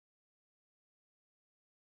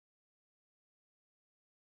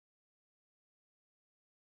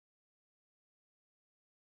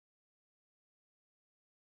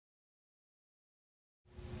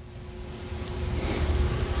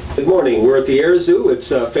Good morning. We're at the Air Zoo. It's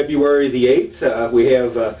February the 8th. We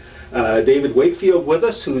have David Wakefield with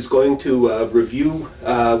us, who's going to review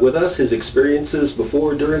with us his experiences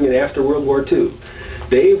before, during, and after World War II.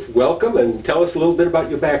 Dave, welcome, and tell us a little bit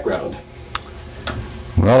about your background.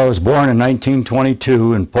 Well, I was born in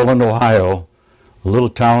 1922 in Poland, Ohio, a little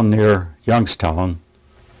town near Youngstown,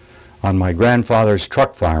 on my grandfather's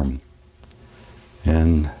truck farm.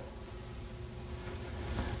 And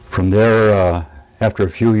from there, after a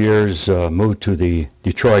few years, moved to the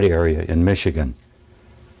Detroit area in Michigan.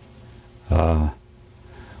 While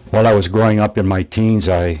I was growing up in my teens,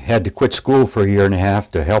 I had to quit school for a year and a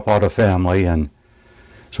half to help out a family, and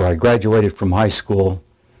so I graduated from high school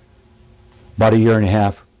about a year and a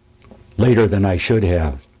half later than I should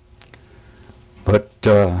have. But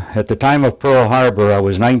at the time of Pearl Harbor, I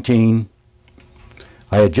was 19.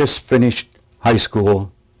 I had just finished high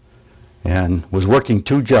school and was working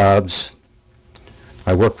two jobs.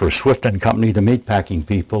 I worked for Swift & Company, the meat packing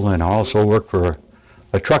people, and I also worked for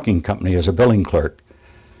a trucking company as a billing clerk.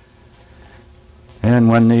 And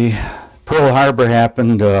when the Pearl Harbor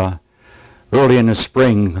happened early in the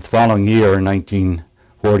spring the following year, in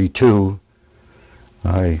 1942,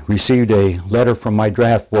 I received a letter from my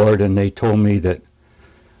draft board, and they told me that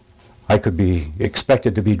I could be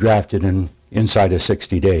expected to be drafted inside of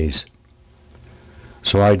 60 days.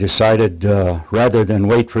 So I decided, rather than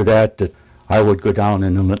wait for that I would go down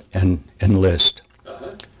and enlist.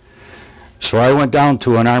 So I went down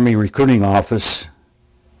to an Army recruiting office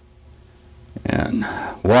and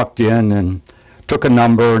walked in and took a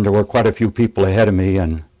number, and there were quite a few people ahead of me,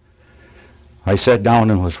 and I sat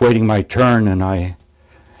down and was waiting my turn, and I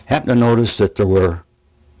happened to notice that there were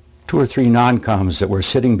 2 or 3 non-coms that were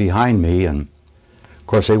sitting behind me, and of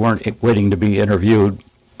course they weren't waiting to be interviewed.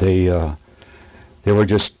 They were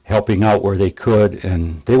just helping out where they could,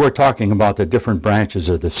 and they were talking about the different branches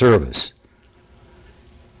of the service.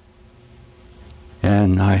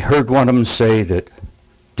 And I heard one of them say that,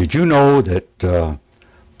 did you know that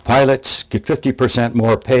pilots get 50%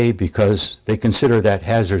 more pay because they consider that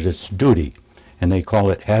hazardous duty, and they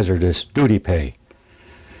call it hazardous duty pay?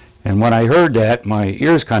 And when I heard that, my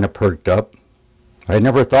ears kind of perked up. I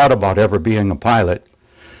never thought about ever being a pilot,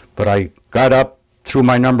 but I got up, threw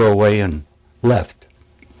my number away, and left.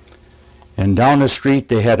 And down the street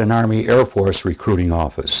they had an Army Air Force recruiting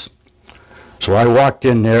office. So I walked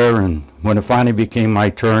in there, and when it finally became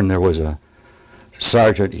my turn, there was a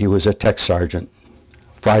sergeant. He was a tech sergeant,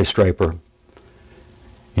 5-striper,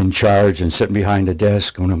 in charge and sitting behind a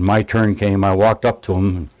desk. When my turn came, I walked up to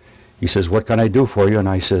him. And he says, "What can I do for you?" And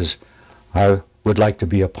I says, "I would like to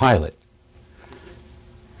be a pilot."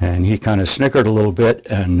 And he kind of snickered a little bit,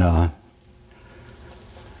 and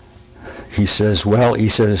he says, "Well," he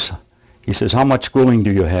says, "how much schooling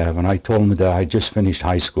do you have?" And I told him that I just finished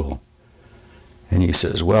high school. And he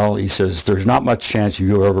says, "Well," he says, "there's not much chance of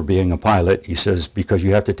you ever being a pilot." He says, "because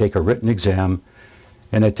you have to take a written exam,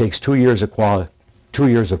 and it takes 2 years of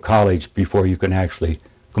college before you can actually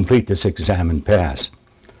complete this exam and pass."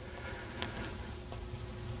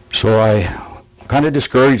 So I kind of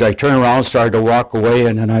discouraged. I turned around, started to walk away,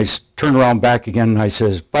 and then I turned around back again, and I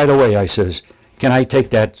says, "By the way," I says, "can I take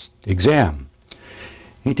that exam?"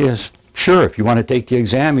 He says, "Sure, if you want to take the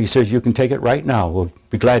exam," he says, "you can take it right now. We'll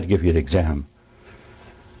be glad to give you the exam."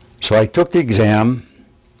 So I took the exam.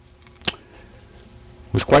 It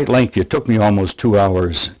was quite lengthy. It took me almost 2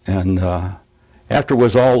 hours, and after it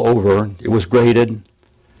was all over, it was graded,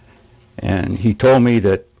 and he told me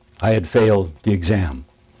that I had failed the exam.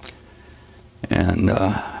 And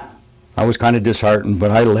I was kind of disheartened,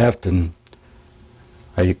 but I left, and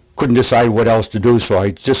I couldn't decide what else to do, so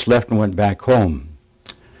I just left and went back home.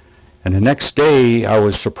 And the next day, I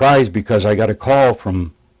was surprised because I got a call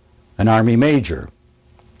from an Army major.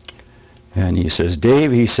 And he says,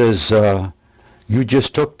 "Dave," he says, "you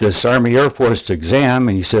just took this Army Air Force exam,"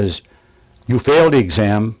 and he says, "you failed the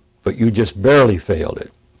exam, but you just barely failed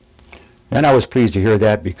it." And I was pleased to hear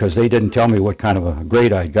that, because they didn't tell me what kind of a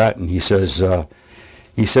grade I'd gotten. He says,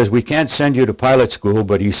 "We can't send you to pilot school,"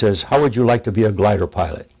 but he says, "how would you like to be a glider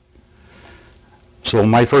pilot?" So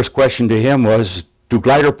my first question to him was, do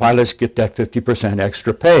glider pilots get that 50%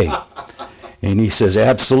 extra pay? And he says,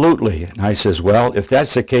 "Absolutely." And I says, "Well, if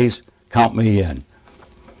that's the case, count me in."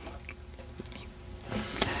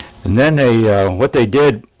 And then what they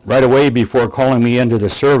did right away before calling me into the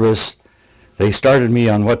service, they started me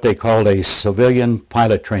on what they called a civilian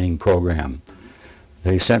pilot training program.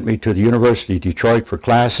 They sent me to the University of Detroit for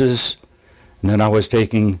classes, and then I was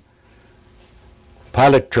taking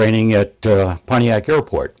pilot training at Pontiac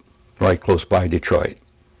Airport, right close by Detroit.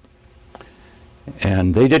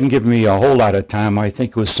 And they didn't give me a whole lot of time. I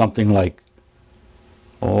think it was something like,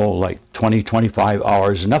 like 20, 25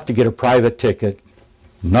 hours, enough to get a private ticket,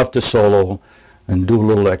 enough to solo, and do a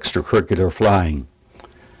little extracurricular flying.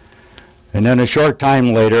 And then a short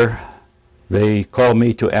time later, they called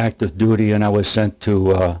me to active duty, and I was sent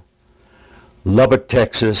to Lubbock,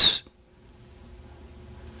 Texas,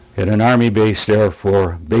 at an Army base there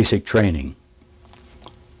for basic training.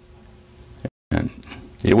 And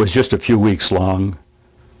it was just a few weeks long,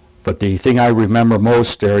 but the thing I remember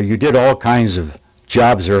most there, you did all kinds of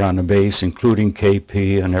jobs there on the base, including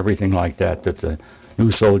KP and everything like that that the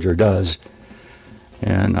new soldier does.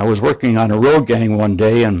 And I was working on a road gang one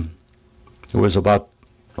day, and there was about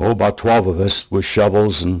 12 of us with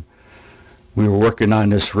shovels, and we were working on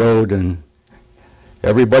this road, and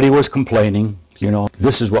everybody was complaining. You know,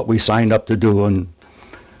 this is what we signed up to do, and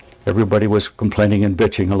everybody was complaining and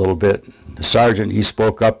bitching a little bit. The sergeant, he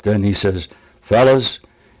spoke up then, he says, "Fellas,"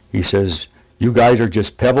 he says, "you guys are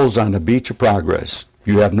just pebbles on the beach of progress.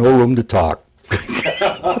 You have no room to talk."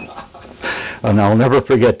 And I'll never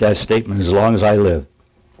forget that statement as long as I live.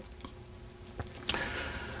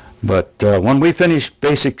 But when we finished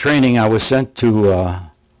basic training, I was sent to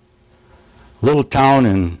a little town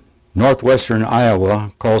in northwestern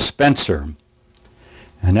Iowa called Spencer.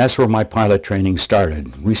 And that's where my pilot training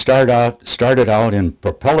started. We started out in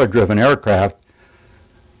propeller-driven aircraft.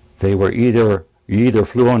 They were you either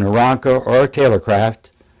flew an Aranca or a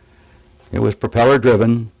Taylorcraft. It was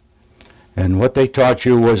propeller-driven. And what they taught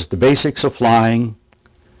you was the basics of flying.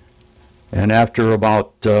 And after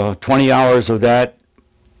about 20 hours of that,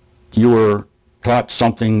 you were taught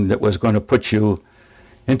something that was going to put you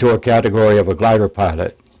into a category of a glider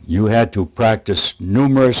pilot. You had to practice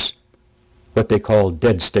numerous what they call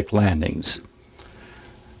dead stick landings.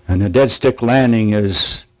 And a dead stick landing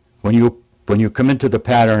is when you come into the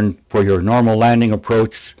pattern for your normal landing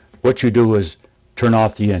approach, what you do is turn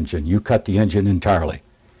off the engine. You cut the engine entirely.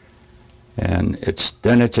 And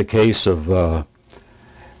then it's a case of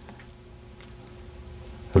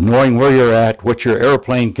knowing where you're at, what your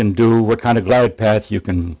airplane can do, what kind of glide path you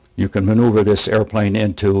can maneuver this airplane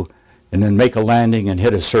into, and then make a landing and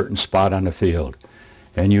hit a certain spot on the field.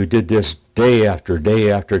 And you did this day after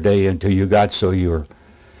day after day until you got so you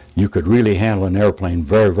could really handle an airplane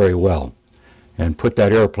very, very well and put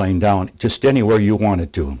that airplane down just anywhere you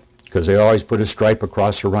wanted to, because they always put a stripe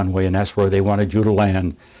across the runway, and that's where they wanted you to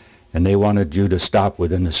land, and they wanted you to stop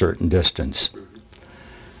within a certain distance.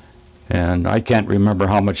 And I can't remember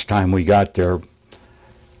how much time we got there,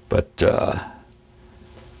 but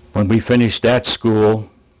when we finished that school,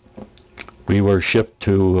 we were shipped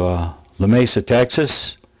to La Mesa,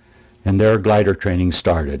 Texas, and their glider training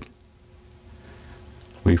started.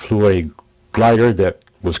 We flew a glider that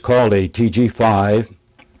was called a TG-5,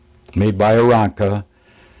 made by Aranca,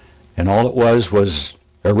 and all it was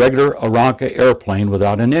a regular Aranca airplane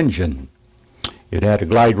without an engine. It had a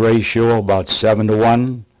glide ratio about 7 to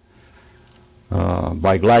 1.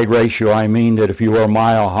 By glide ratio, I mean that if you were a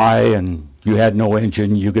mile high and you had no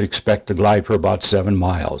engine, you could expect to glide for about 7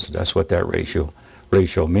 miles. That's what that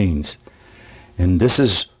ratio means. And this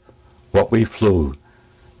is what we flew.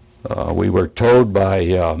 We were towed by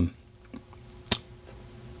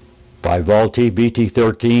Vultee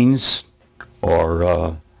BT-13s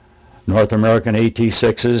or North American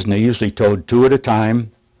AT-6s, and they usually towed 2 at a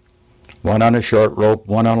time, one on a short rope,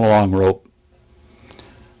 one on a long rope.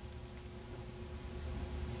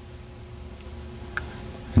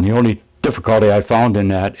 And the only difficulty I found in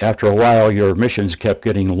that, after a while your missions kept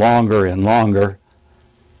getting longer and longer,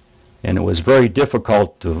 and it was very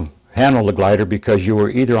difficult to handle the glider because you were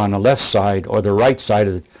either on the left side or the right side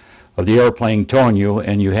of the airplane towing you,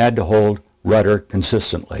 and you had to hold rudder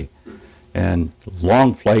consistently. And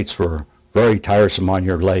long flights were very tiresome on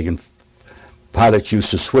your leg, and pilots used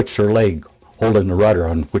to switch their leg holding the rudder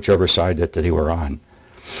on whichever side that they were on.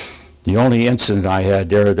 The only incident I had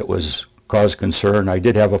there that was caused concern, I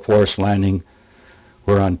did have a forced landing.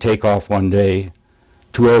 We're on takeoff one day.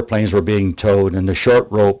 2 airplanes were being towed, and the short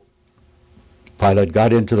rope pilot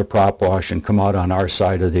got into the prop wash and come out on our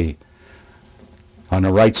side of on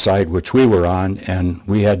the right side, which we were on, and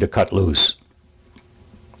we had to cut loose.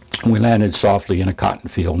 We landed softly in a cotton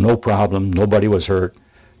field, no problem, nobody was hurt,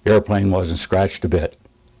 the airplane wasn't scratched a bit.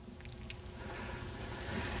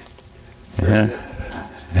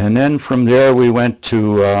 And then from there we went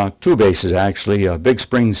to 2 bases actually, Big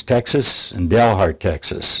Springs, Texas and Dalhart,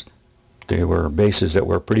 Texas. They were bases that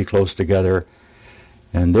were pretty close together.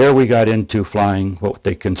 And there we got into flying what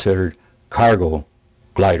they considered cargo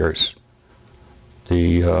gliders.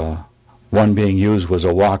 The one being used was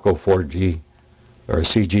a Waco 4G or a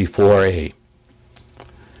CG-4A.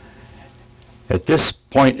 At this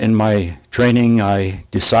point in my training, I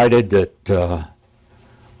decided that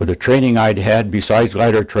with the training I'd had besides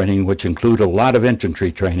glider training, which included a lot of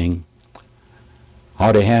infantry training,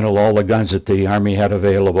 how to handle all the guns that the Army had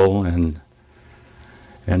available, and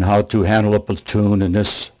how to handle a platoon and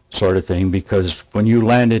this sort of thing, because when you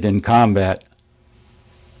landed in combat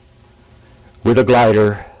with a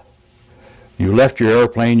glider, you left your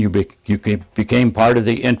airplane, you became part of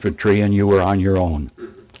the infantry, and you were on your own.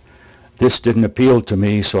 This didn't appeal to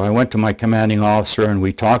me, so I went to my commanding officer and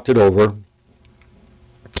we talked it over.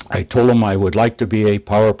 I told him I would like to be a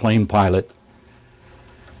power plane pilot,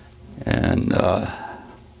 and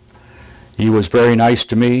he was very nice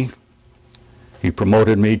to me. He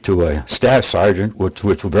promoted me to a staff sergeant, which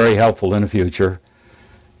was very helpful in the future,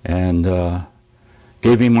 and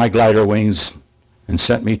gave me my glider wings and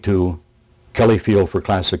sent me to Kelly Field for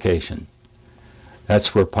classification.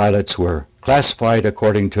 That's where pilots were classified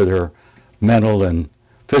according to their mental and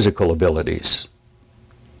physical abilities.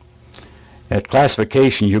 At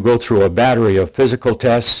classification, you go through a battery of physical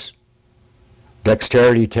tests,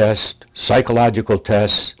 dexterity tests, psychological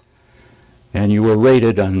tests, and you were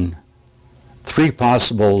rated on 3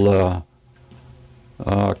 possible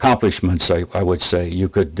accomplishments, I would say. You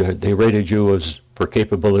could, they rated you as for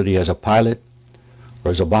capability as a pilot, or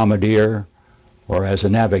as a bombardier, or as a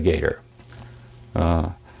navigator.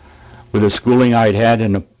 With the schooling I'd had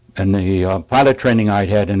and the pilot training I'd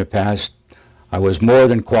had in the past, I was more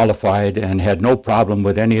than qualified and had no problem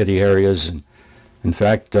with any of the areas. And in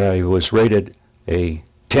fact, I was rated a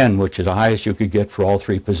 10, which is the highest you could get for all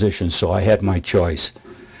 3 positions, so I had my choice.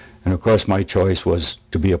 And of course my choice was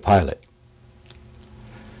to be a pilot.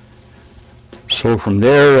 So from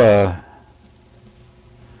there,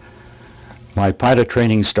 my pilot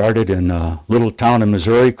training started in a little town in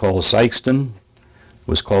Missouri called Sykeston. It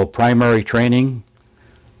was called primary training.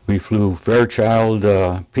 We flew Fairchild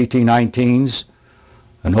PT-19s,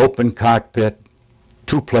 an open cockpit,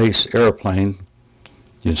 2-place airplane.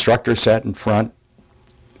 The instructor sat in front,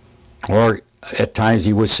 or at times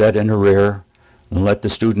he would sit in the rear and let the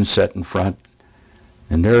students sit in front.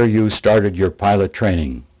 And there you started your pilot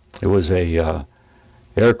training. It was a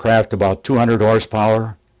aircraft about 200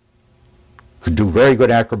 horsepower, could do very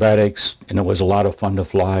good acrobatics, and it was a lot of fun to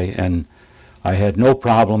fly. And I had no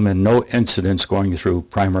problem and no incidents going through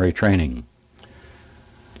primary training.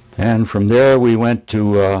 And from there we went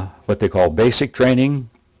to what they call basic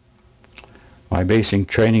training. My basic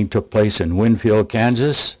training took place in Winfield,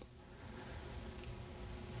 Kansas.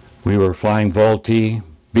 We were flying Vultee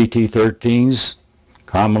BT-13s,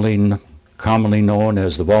 commonly known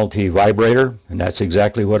as the Vultee vibrator, and that's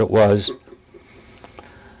exactly what it was.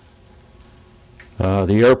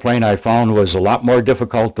 The airplane I found was a lot more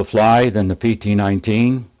difficult to fly than the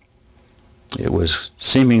PT-19. It was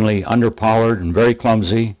seemingly underpowered and very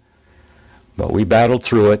clumsy, but we battled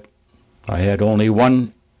through it. I had only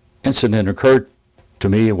one incident occurred to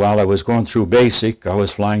me while I was going through basic. I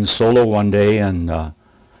was flying solo one day, and I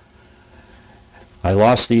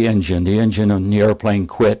lost the engine. The engine on the airplane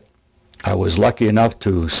quit. I was lucky enough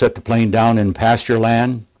to set the plane down in pasture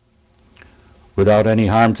land without any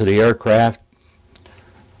harm to the aircraft.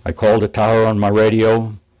 I called the tower on my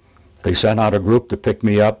radio. They sent out a group to pick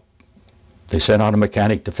me up. They sent out a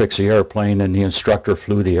mechanic to fix the airplane, and the instructor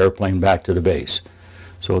flew the airplane back to the base.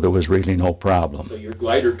 So there was really no problem. So your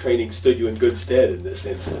glider training stood you in good stead in this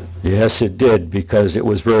incident. Yes, it did, because it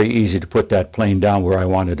was very easy to put that plane down where I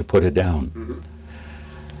wanted to put it down. Mm-hmm.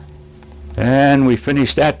 And we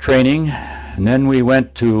finished that training, and then we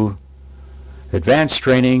went to advanced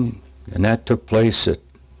training, and that took place at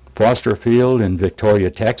Foster Field in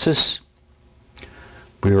Victoria, Texas.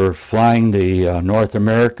 We were flying the North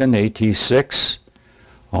American AT-6,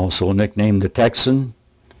 also nicknamed the Texan,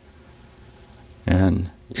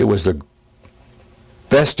 and it was the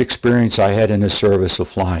best experience I had in the service of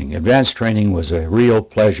flying. Advanced training was a real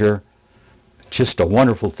pleasure, just a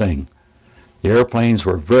wonderful thing. The airplanes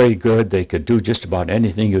were very good. They could do just about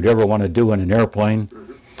anything you'd ever want to do in an airplane,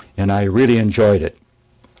 and I really enjoyed it.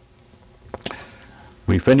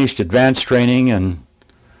 We finished advanced training and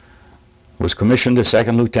was commissioned a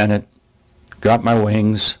second lieutenant, got my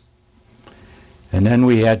wings, and then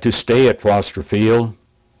we had to stay at Foster Field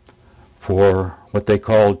for what they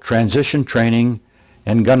called transition training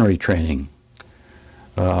and gunnery training.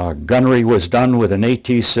 Gunnery was done with an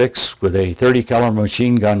AT-6 with a 30 caliber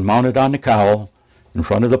machine gun mounted on the cowl in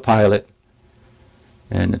front of the pilot,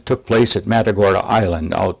 and it took place at Matagorda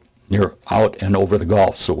Island out and over the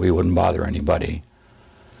Gulf, so we wouldn't bother anybody.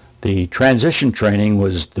 The transition training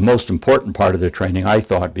was the most important part of the training, I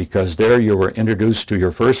thought, because there you were introduced to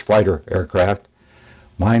your first fighter aircraft.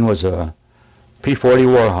 Mine was a P-40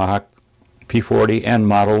 Warhawk, P-40 N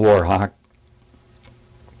model Warhawk.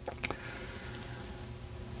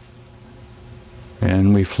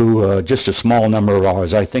 And we flew just a small number of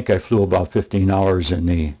hours. I think I flew about 15 hours in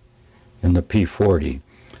the P-40.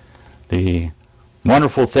 The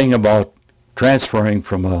wonderful thing about transferring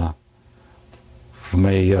from a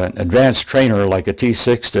advanced trainer like a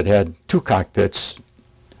T6 that had 2 cockpits,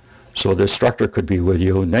 so the instructor could be with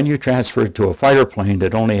you, and then you transferred to a fighter plane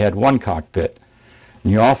that only had 1 cockpit.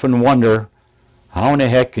 And you often wonder, how in the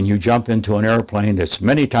heck can you jump into an airplane that's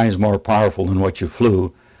many times more powerful than what you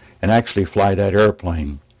flew and actually fly that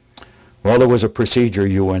airplane? Well, there was a procedure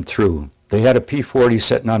you went through. They had a P-40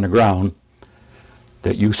 sitting on the ground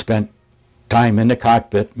that you spent time in the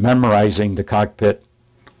cockpit memorizing the cockpit,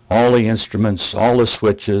 all the instruments, all the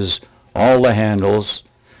switches, all the handles,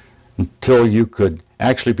 until you could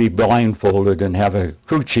actually be blindfolded and have a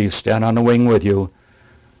crew chief stand on the wing with you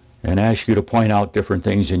and ask you to point out different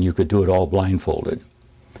things, and you could do it all blindfolded.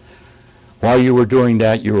 While you were doing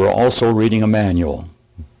that, you were also reading a manual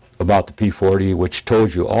about the P-40, which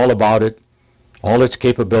told you all about it, all its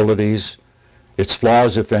capabilities, its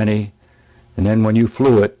flaws, if any, and then when you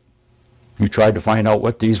flew it, you tried to find out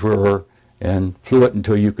what these were and flew it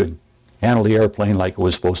until you could handle the airplane like it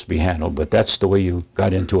was supposed to be handled. But that's the way you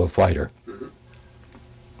got into a fighter.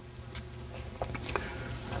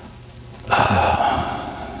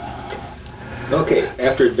 Okay,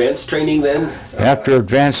 after advanced training then? After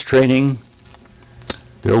advanced training,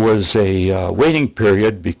 there was a waiting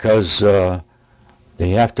period because they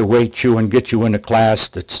have to wait you and get you in a class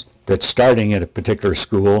that's starting at a particular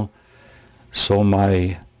school. So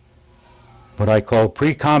my, what I call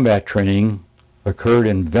pre-combat training, occurred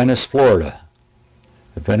in Venice, Florida,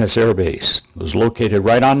 at Venice Air Base. It was located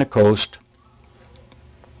right on the coast,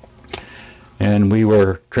 and we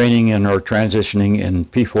were training in or transitioning in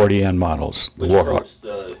P-40N models. Which coast,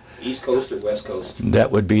 the East Coast or West Coast?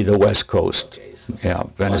 That would be the West Coast. Okay, so Yeah,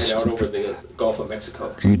 Venice. flying out over the Gulf of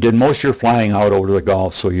Mexico. You did most of your flying out over the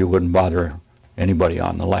Gulf, so you wouldn't bother anybody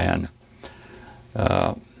on the land.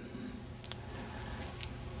 I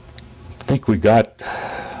think we got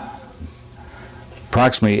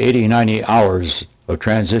approximately 80, 90 hours of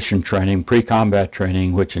transition training, pre-combat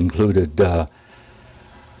training, which included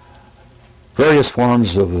various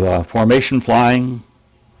forms of formation flying.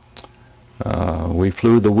 We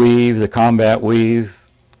flew the weave, the combat weave.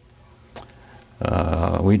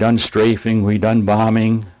 We done strafing, we done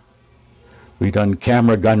bombing. We done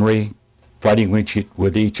camera gunnery, fighting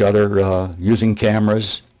with each other using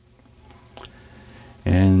cameras.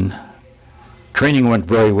 And training went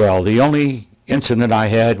very well. The only incident I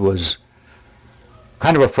had was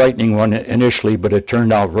kind of a frightening one initially, but it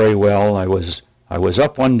turned out very well. I was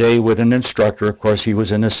up one day with an instructor. Of course, he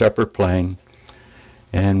was in a separate plane,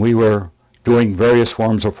 and we were doing various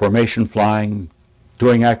forms of formation flying,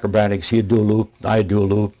 doing acrobatics. He'd do a loop, I'd do a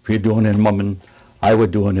loop. He'd do an immoment, I would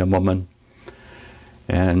do an immoment.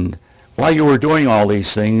 And while you were doing all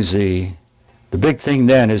these things, the big thing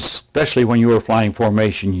then is, especially when you were flying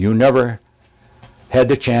formation, you never had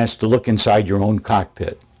the chance to look inside your own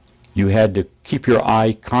cockpit. You had to keep your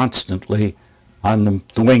eye constantly on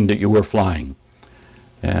the wing that you were flying.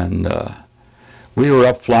 And we were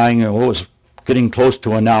up flying, it was getting close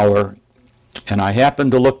to an hour, and I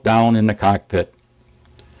happened to look down in the cockpit.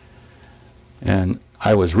 And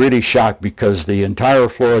I was really shocked because the entire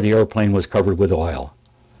floor of the airplane was covered with oil.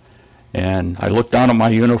 And I looked down at my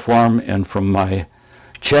uniform, and from my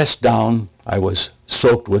chest down, I was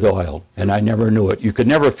soaked with oil, and I never knew it. You could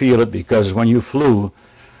never feel it because when you flew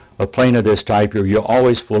a plane of this type, you're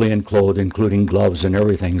always fully enclosed, including gloves and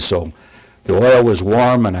everything. So the oil was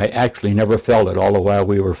warm, and I actually never felt it all the while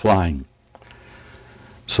we were flying.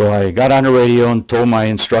 So I got on the radio and told my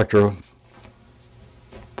instructor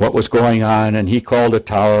what was going on, and he called the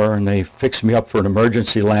tower, and they fixed me up for an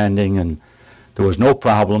emergency landing, and there was no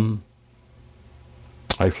problem.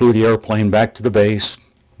 I flew the airplane back to the base,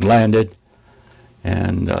 landed,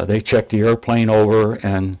 and they checked the airplane over,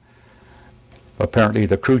 and apparently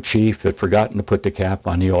the crew chief had forgotten to put the cap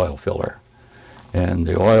on the oil filler. And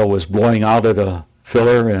the oil was blowing out of the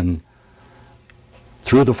filler and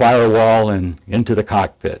through the firewall and into the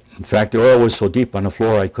cockpit. In fact, the oil was so deep on the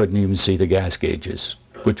floor I couldn't even see the gas gauges,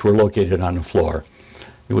 which were located on the floor.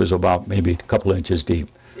 It was about maybe a couple inches deep.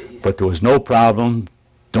 But there was no problem.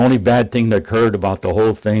 The only bad thing that occurred about the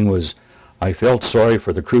whole thing was I felt sorry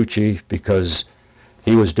for the crew chief because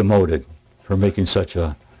he was demoted for making such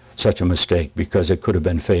a mistake, because it could have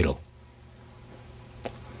been fatal.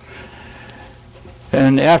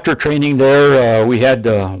 And after training there, we had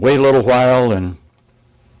to wait a little while and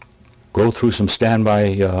go through some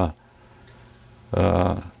standby we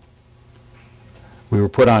were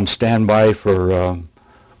put on standby for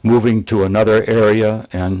moving to another area,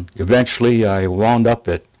 and eventually I wound up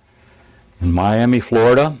in Miami,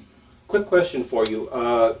 Florida. Quick question for you.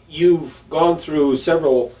 You've gone through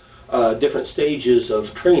several different stages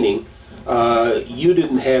of training. You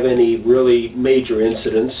didn't have any really major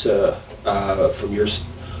incidents from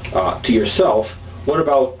to yourself. What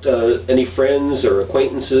about any friends or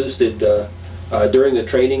acquaintances? Did during the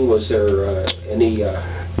training, was there any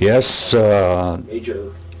Yes.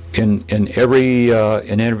 major? In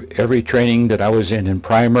every training that I was in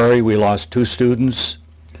primary, we lost 2 students.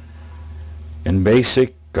 In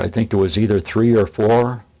basic, I think there was either 3 or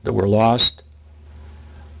 4 that were lost.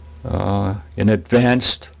 In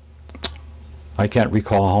advanced, I can't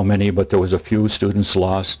recall how many, but there was a few students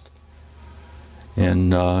lost.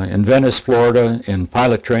 In Venice, Florida, in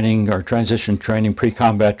pilot training, or transition training,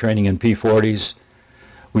 pre-combat training in P-40s,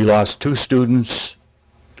 we lost 2 students.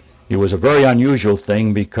 It was a very unusual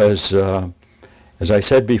thing because, as I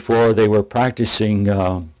said before, they were practicing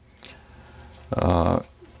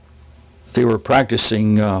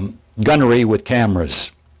gunnery with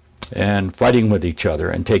cameras and fighting with each other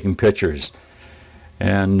and taking pictures.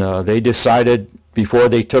 And they decided before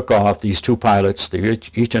they took off, these 2 pilots, they were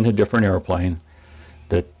each in a different airplane,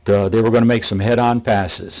 that they were going to make some head-on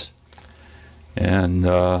passes. And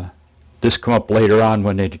this came up later on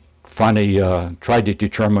when they finally tried to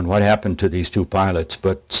determine what happened to these 2 pilots.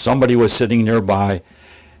 But somebody was sitting nearby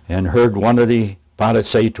and heard one of the pilots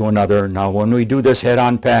say to another, "Now when we do this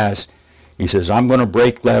head-on pass," he says, "I'm going to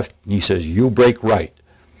brake left," and he says, "You brake right."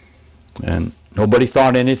 And nobody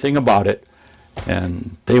thought anything about it.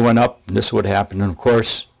 And they went up, and this would happen. And of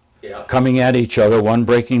course, coming at each other, one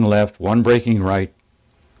braking left, one braking right,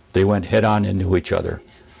 they went head-on into each other.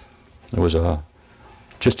 It was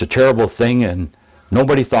just a terrible thing, and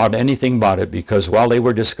nobody thought anything about it because while they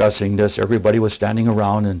were discussing this, everybody was standing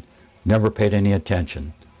around and never paid any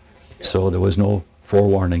attention. So there was no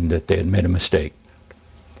forewarning that they had made a mistake.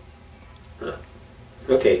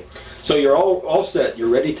 Okay, so you're all set. You're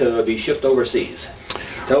ready to be shipped overseas.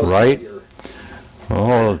 Tell us Right. about your...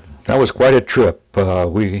 Oh, that was quite a trip. I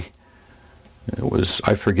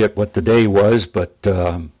forget what the day was, but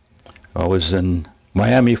I was in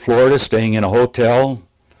Miami, Florida, staying in a hotel,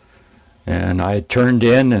 and I had turned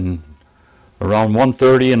in, and around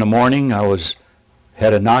 1:30 in the morning,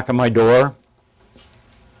 had a knock on my door,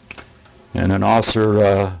 and an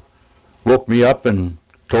officer woke me up and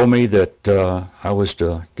told me that I was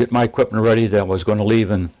to get my equipment ready, that I was going to leave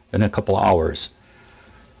in a couple of hours.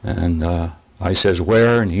 And I says,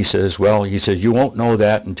 "Where?" And he says, "Well," he says, "you won't know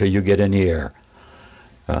that until you get in the air.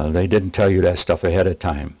 They didn't tell you that stuff ahead of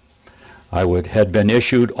time." I had been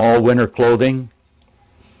issued all winter clothing,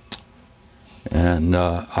 and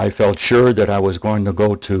I felt sure that I was going to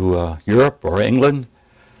go to Europe or England.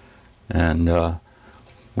 And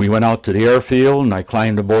we went out to the airfield, and I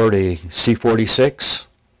climbed aboard a C-46.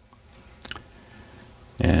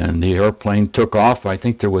 And the airplane took off. I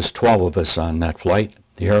think there was 12 of us on that flight.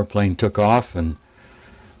 The airplane took off, and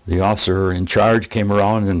the officer in charge came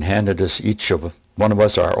around and handed us one of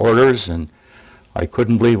us our orders, and I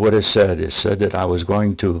couldn't believe what it said. It said that I was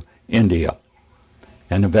going to India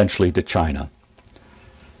and eventually to China.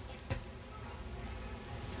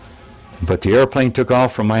 But the airplane took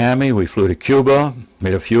off from Miami. We flew to Cuba,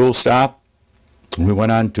 made a fuel stop. We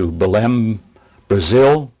went on to Belém,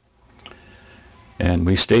 Brazil, and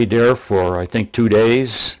we stayed there for, I think, 2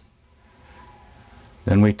 days.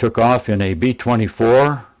 Then we took off in a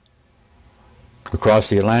B-24 across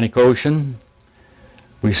the Atlantic Ocean.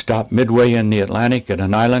 We stopped midway in the Atlantic at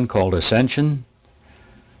an island called Ascension,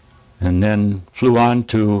 and then flew on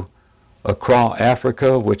to Accra,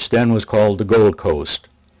 Africa, which then was called the Gold Coast.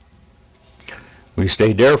 We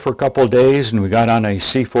stayed there for a couple of days, and we got on a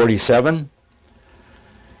C-47,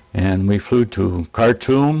 and we flew to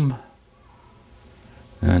Khartoum,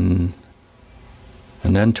 and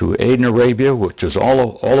then to Aden, Arabia, which is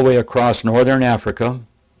all the way across northern Africa,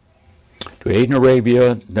 to Aden,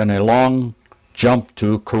 Arabia, then a long jump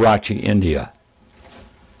to Karachi, India.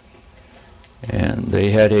 And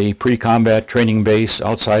they had a pre-combat training base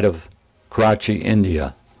outside of Karachi,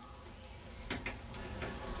 India.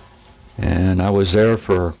 And I was there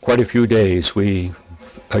for quite a few days. We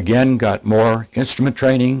again got more instrument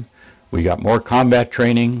training. We got more combat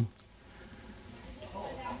training.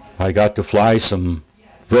 I got to fly some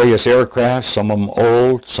various aircraft, some of them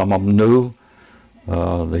old, some of them new.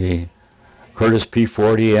 The Curtiss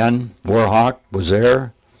P-40N Warhawk was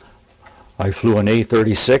there. I flew an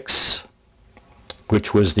A-36,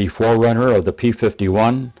 which was the forerunner of the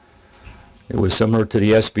P-51. It was similar to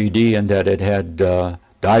the SBD in that it had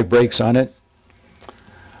dive brakes on it.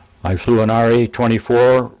 I flew an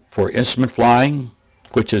RA-24 for instrument flying,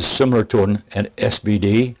 which is similar to an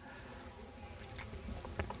SBD.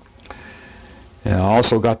 And I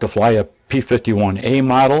also got to fly a P-51A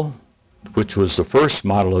model, which was the first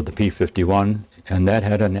model of the P-51, and that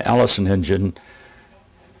had an Allison engine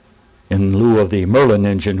in lieu of the Merlin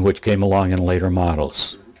engine, which came along in later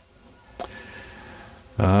models.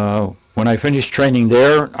 When I finished training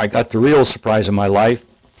there, I got the real surprise of my life.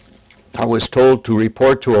 I was told to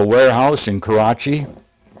report to a warehouse in Karachi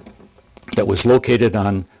that was located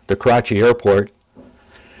on the Karachi airport.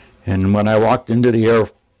 And when I walked into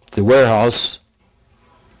the warehouse,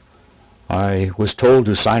 I was told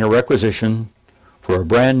to sign a requisition for a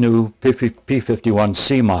brand new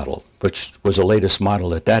P-51C model, which was the latest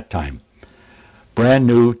model at that time. Brand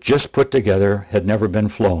new, just put together, had never been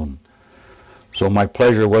flown. So my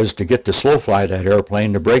pleasure was to get to slow fly that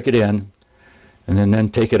airplane, to break it in, and then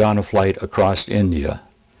take it on a flight across India.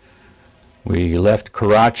 We left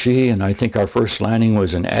Karachi, and I think our first landing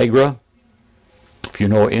was in Agra. If you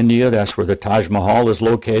know India, that's where the Taj Mahal is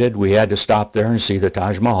located. We had to stop there and see the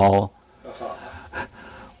Taj Mahal.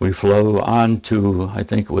 We flew on to, I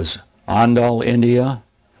think it was Andal, India,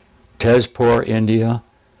 Tezpur, India,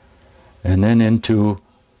 and then into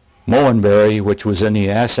Mohanbari, which was in the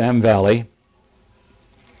Assam Valley.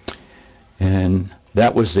 And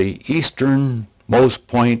that was the easternmost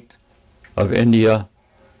point of India,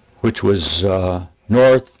 which was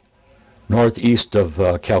northeast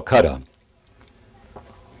of Calcutta.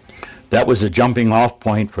 That was the jumping off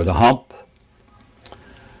point for the hump.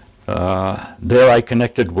 There I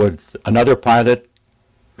connected with another pilot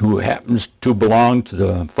who happens to belong to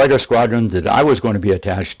the fighter squadron that I was going to be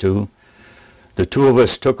attached to. The two of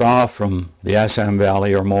us took off from the Assam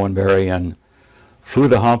Valley or Mohanbari and flew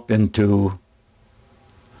the hump into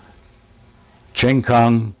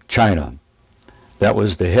Chengkang, China. That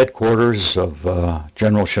was the headquarters of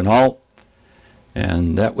General Chennault,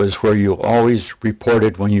 and that was where you always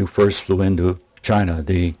reported when you first flew into China.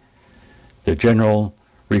 The general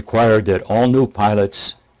required that all new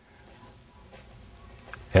pilots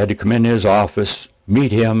had to come in his office,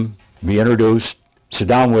 meet him, be introduced, sit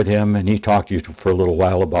down with him, and he talked to you for a little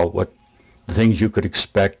while about what the things you could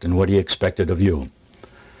expect and what he expected of you.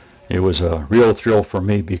 It was a real thrill for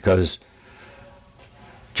me because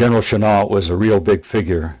General Chennault was a real big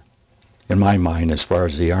figure in my mind as far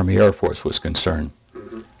as the Army Air Force was concerned.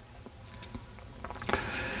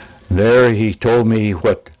 There he told me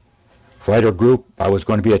what fighter group I was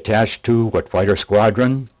going to be attached to, what fighter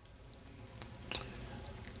squadron,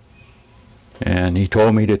 and he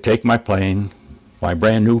told me to take my plane, my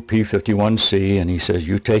brand new P-51C, and he says,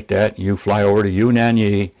 you take that and you fly over to Yunnan.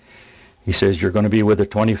 He says, you're going to be with the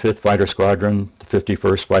 25th Fighter Squadron, the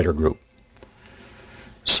 51st Fighter Group.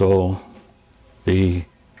 So the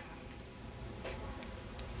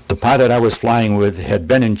pilot I was flying with had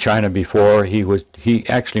been in China before. He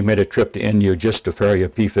actually made a trip to India just to ferry a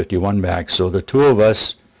P-51 back. So the two of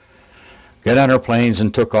us got on our planes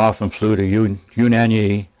and took off and flew to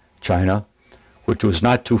Yunnan, China, which was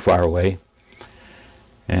not too far away,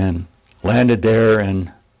 and landed there,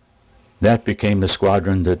 and that became the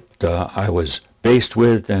squadron that I was based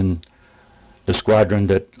with and the squadron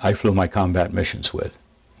that I flew my combat missions with.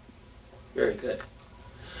 Very good.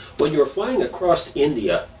 When you were flying across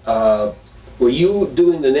India, were you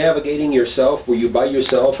doing the navigating yourself? Were you by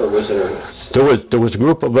yourself, or was it a... There was a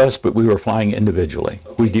group of us, but we were flying individually.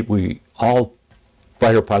 Okay. All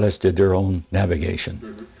fighter pilots did their own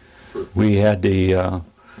navigation. Mm-hmm. We had a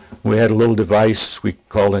little device we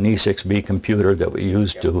called an E6B computer that we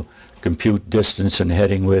used to compute distance and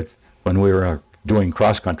heading with when we were doing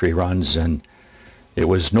cross-country runs, and it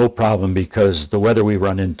was no problem because the weather we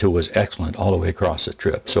run into was excellent all the way across the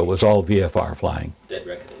trip. So it was all VFR flying. Dead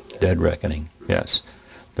reckoning. Yeah. Dead reckoning, yes.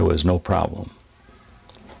 There was no problem.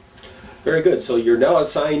 Very good. So you're now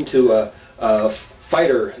assigned to a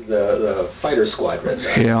fighter, the fighter squadron.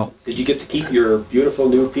 Yeah. Did you get to keep your beautiful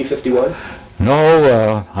new P-51?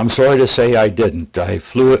 No, I'm sorry to say I didn't. I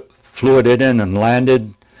flew it in and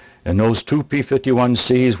landed, and those two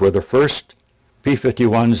P-51Cs were the first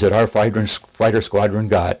P-51s that our fighter squadron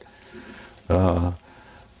got.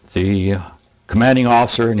 The commanding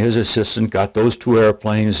officer and his assistant got those two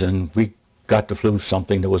airplanes, and we got to flew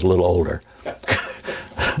something that was a little older.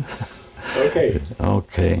 Okay.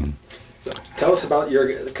 Okay. So tell us about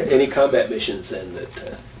any combat missions then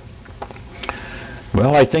that...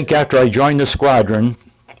 Well, I think after I joined the squadron,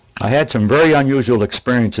 I had some very unusual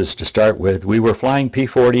experiences to start with. We were flying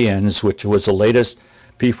P-40Ns, which was the latest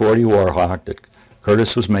P-40 Warhawk that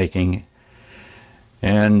Curtiss was making,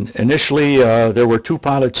 And initially, there were 2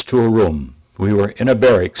 pilots to a room. We were in a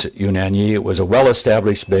barracks at UNANY. It was a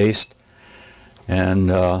well-established base.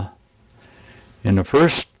 And in the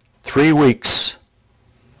first 3 weeks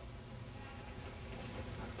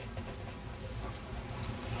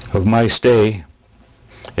of my stay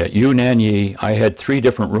at UNANY, I had 3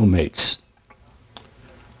 different roommates.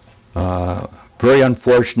 Very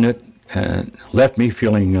unfortunate, and left me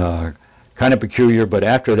feeling kind of peculiar, but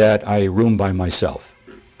after that I roomed by myself.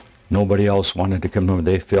 Nobody else wanted to come over.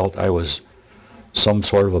 They felt I was some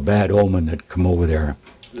sort of a bad omen that come over there.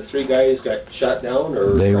 The 3 guys got shot down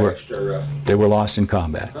or crashed? They were lost in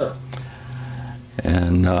combat. Huh.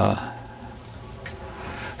 And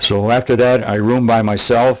so after that I roomed by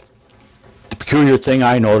myself. The peculiar thing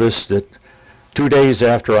I noticed that 2 days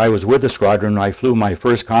after I was with the squadron, I flew my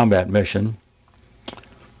first combat mission.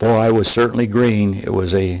 Boy, I was certainly green. It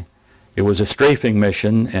was a strafing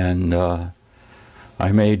mission, and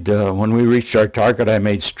I made, when we reached our target, I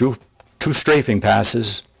made 2 strafing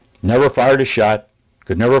passes, never fired a shot,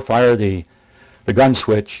 could never fire the gun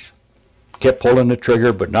switch, kept pulling the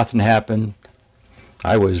trigger, but nothing happened.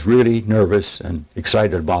 I was really nervous and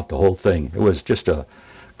excited about the whole thing. It was just a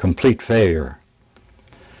complete failure.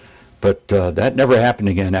 But that never happened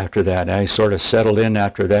again after that. I sort of settled in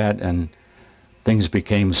after that, and things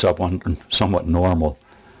became somewhat normal.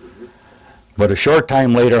 But a short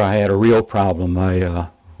time later, I had a real problem. I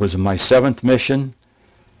was in my 7th mission.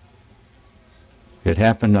 It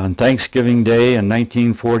happened on Thanksgiving Day in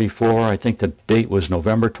 1944. I think the date was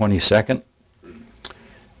November 22nd.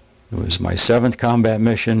 It was my 7th combat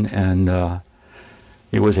mission, and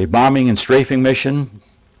it was a bombing and strafing mission.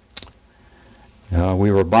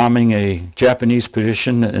 We were bombing a Japanese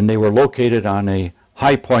position, and they were located on a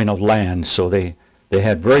high point of land, so they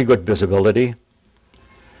had very good visibility.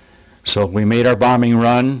 So we made our bombing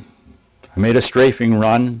run. I made a strafing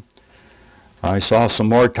run. I saw some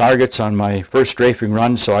more targets on my first strafing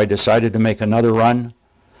run, so I decided to make another run.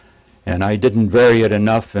 And I didn't vary it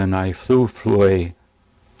enough, and I flew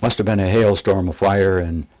must have been a hailstorm of fire,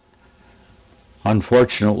 and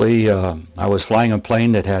unfortunately, I was flying a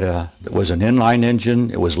plane that was an inline engine.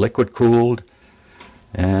 It was liquid cooled,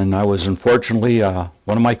 and I was unfortunately,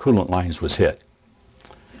 one of my coolant lines was hit.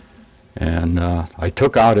 And I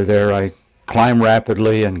took out of there. I climbed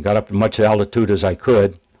rapidly and got up to much altitude as I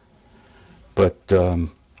could, but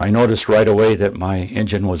I noticed right away that my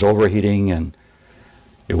engine was overheating, and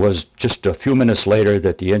it was just a few minutes later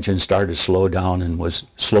that the engine started to slow down and was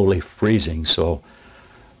slowly freezing. So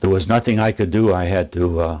there was nothing I could do. I had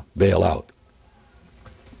to bail out.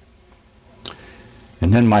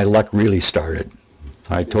 And then my luck really started.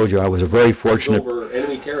 I told you I was a very fortunate... It was over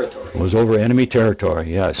enemy territory. It was over enemy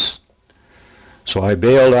territory, yes. So I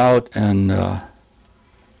bailed out, and the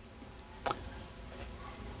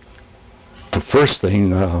first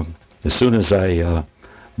thing, as soon as I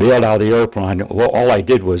bailed out of the airplane, well, all I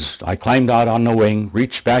did was I climbed out on the wing,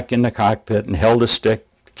 reached back in the cockpit, and held a stick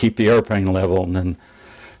to keep the airplane level, and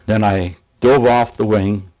then I dove off the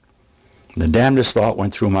wing. The damnedest thought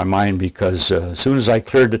went through my mind, because as soon as I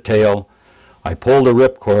cleared the tail, I pulled the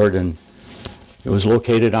ripcord, and it was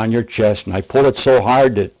located on your chest, and I pulled it so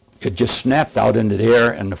hard that it just snapped out into the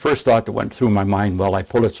air, and the first thought that went through my mind, well, I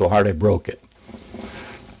pulled it so hard I broke it.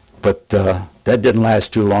 But that didn't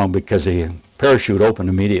last too long, because the parachute opened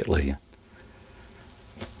immediately.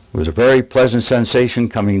 It was a very pleasant sensation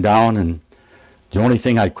coming down, and the only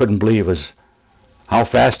thing I couldn't believe was how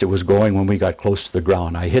fast it was going when we got close to the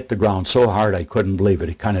ground. I hit the ground so hard I couldn't believe it.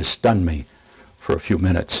 It kind of stunned me for a few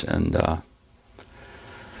minutes.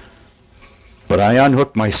 But I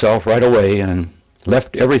unhooked myself right away and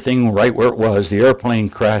left everything right where it was. The airplane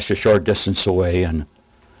crashed a short distance away, and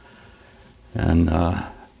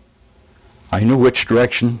I knew which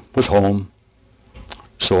direction was home,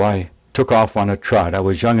 so I took off on a trot. I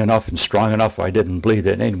was young enough and strong enough, I didn't believe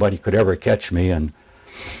that anybody could ever catch me, and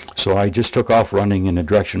so I just took off running in the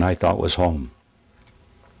direction I thought was home.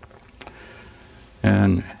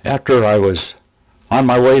 And after I was on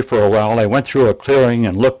my way for a while, I went through a clearing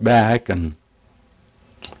and looked back, and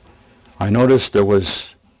I noticed there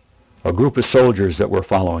was a group of soldiers that were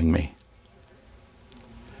following me.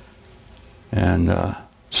 And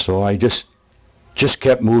so I just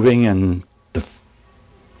kept moving, and the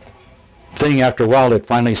thing after a while, it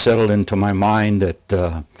finally settled into my mind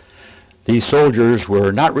that these soldiers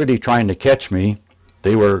were not really trying to catch me.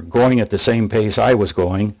 They were going at the same pace I was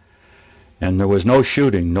going, and there was no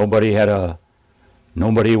shooting. Nobody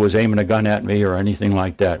was aiming a gun at me or anything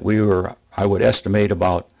like that. I would estimate,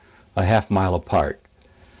 about a half mile apart.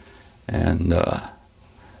 And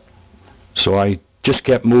so I just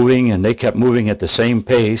kept moving, and they kept moving at the same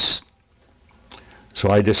pace. So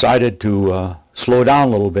I decided to slow down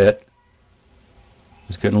a little bit. I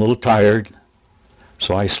was getting a little tired.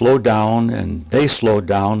 So I slowed down, and they slowed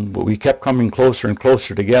down, but we kept coming closer and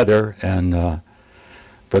closer together, and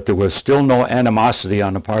but there was still no animosity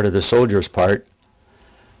on the part of the soldiers' part,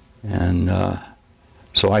 and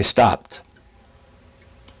so I stopped.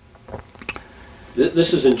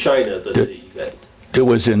 This is in China, the event. It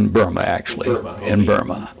was in Burma, actually. Burma, okay. In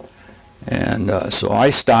Burma. And so I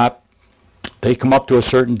stopped. They come up to a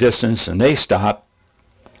certain distance, and they stop.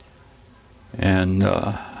 And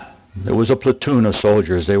there was a platoon of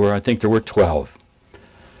soldiers. I think there were 12.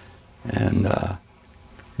 And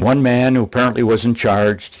one man who apparently was in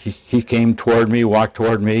charge, he came toward me, walked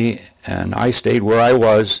toward me, and I stayed where I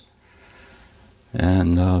was.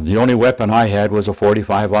 And the only weapon I had was a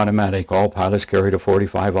 .45 automatic. All pilots carried a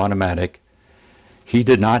 .45 automatic. He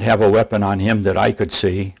did not have a weapon on him that I could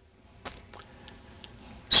see.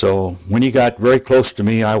 So when he got very close to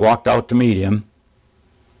me, I walked out to meet him.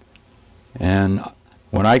 And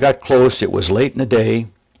when I got close, it was late in the day,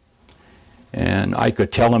 and I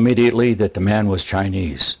could tell immediately that the man was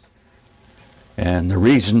Chinese. And the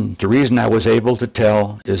reason I was able to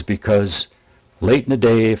tell is because late in the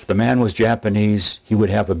day, if the man was Japanese, he would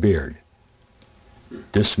have a beard.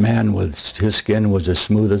 This man, his skin was as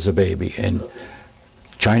smooth as a baby. And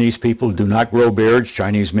Chinese people do not grow beards.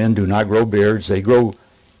 Chinese men do not grow beards. They grow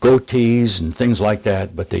goatees and things like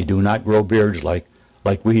that, but they do not grow beards like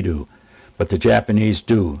we do. But the Japanese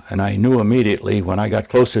do. And I knew immediately when I got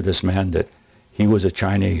close to this man that he was a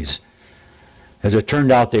Chinese. As it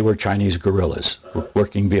turned out, they were Chinese guerrillas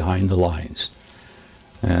working behind the lines.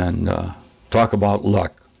 And talk about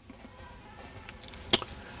luck.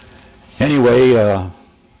 Anyway,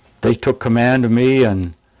 they took command of me,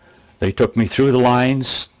 and they took me through the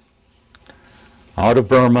lines, out of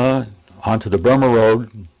Burma, onto the Burma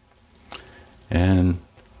Road, and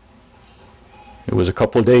it was a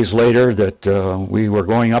couple of days later that we were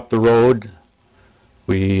going up the road.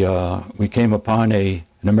 We came upon an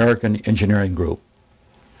American engineering group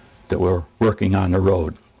that were working on the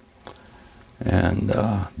road. And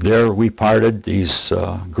there we parted. These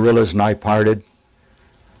guerrillas and I parted.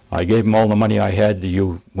 I gave them all the money I had.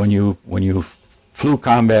 When you flew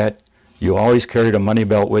combat, you always carried a money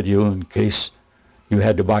belt with you in case you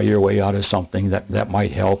had to buy your way out of something that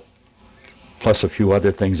might help, plus a few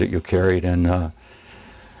other things that you carried. And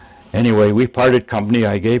anyway, we parted company.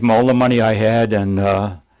 I gave him all the money I had,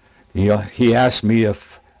 and he asked me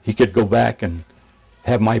if he could go back and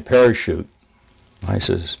have my parachute. I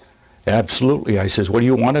says, absolutely. I says, what do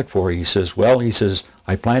you want it for? He says, well, he says,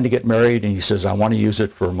 I plan to get married, and he says, I want to use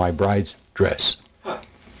it for my bride's dress.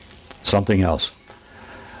 Something else.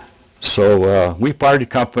 So we parted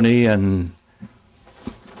company, and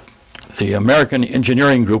the American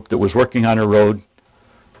engineering group that was working on the road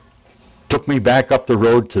took me back up the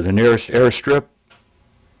road to the nearest airstrip.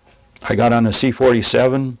 I got on a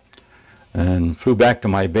C-47 and flew back to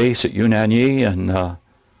my base at Yunnan and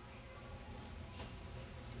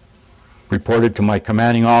reported to my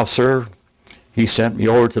commanding officer. He sent me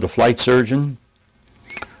over to the flight surgeon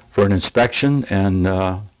for an inspection,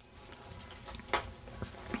 and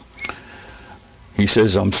he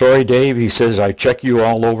says, I'm sorry, Dave. He says, I check you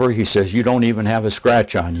all over. He says, you don't even have a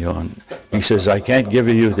scratch on you. And he says, I can't give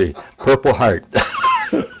you the Purple Heart.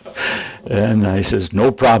 And I says,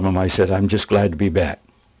 no problem. I said, I'm just glad to be back.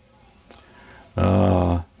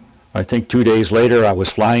 I think 2 days later, I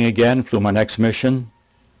was flying again, flew my next mission.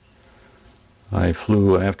 I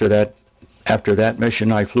flew after that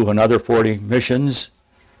mission, I flew another 40 missions,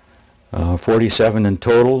 47 in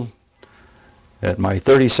total. At my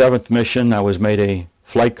 37th mission, I was made a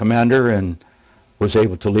flight commander and was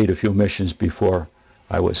able to lead a few missions before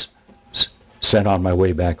I was sent on my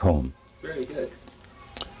way back home. Very good.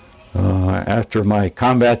 After my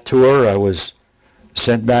combat tour, I was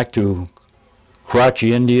sent back to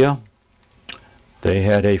Karachi, India. They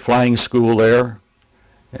had a flying school there,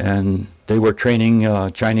 and they were training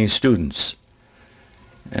Chinese students.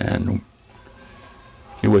 And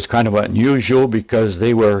it was kind of unusual because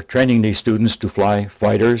they were training these students to fly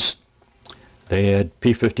fighters. They had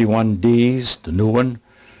P-51Ds, the new one.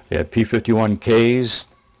 They had P-51Ks.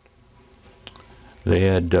 They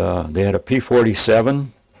had a P-47,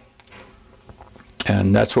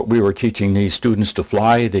 and that's what we were teaching these students to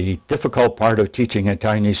fly. The difficult part of teaching a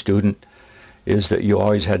Chinese student is that you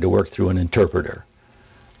always had to work through an interpreter.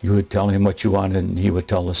 You would tell him what you wanted, and he would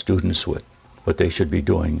tell the students what they should be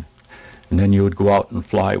doing. And then you would go out and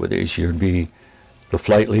fly with these. You'd be the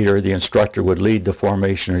flight leader, the instructor would lead the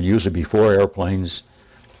formation, or usually be 4 airplanes,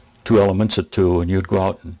 two elements of two, and you'd go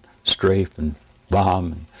out and strafe and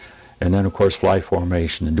bomb, and then of course fly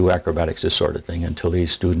formation and do acrobatics, this sort of thing, until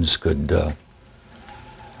these students could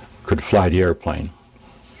fly the airplane.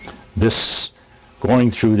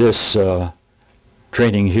 Going through this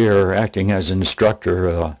training here, acting as an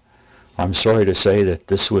instructor, I'm sorry to say that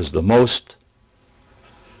this was the most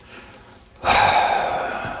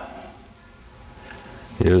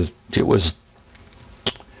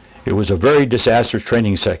it was a very disastrous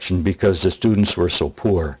training section because the students were so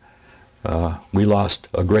poor. We lost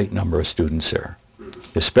a great number of students there,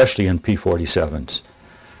 especially in P-47s.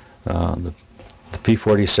 The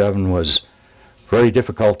P-47 was very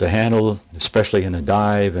difficult to handle, especially in a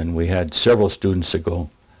dive, and we had several students that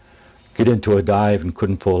get into a dive and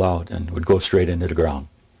couldn't pull out and would go straight into the ground.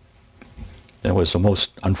 That was the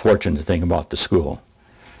most unfortunate thing about the school.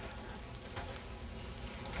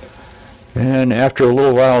 And after a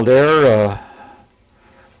little while there,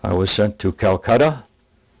 I was sent to Calcutta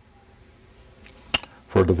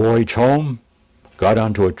for the voyage home. Got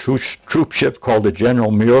onto a troop ship called the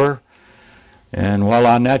General Muir, and while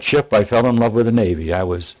on that ship I fell in love with the Navy.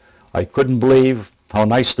 I couldn't believe how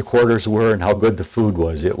nice the quarters were and how good the food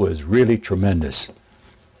was. It was really tremendous.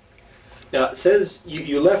 Now, it says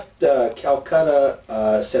you left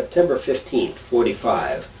Calcutta September 15th,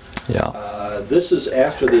 45. Yeah. This is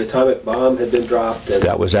after the atomic bomb had been dropped. And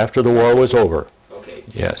that was after the war was over. Okay.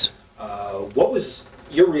 Yes. What was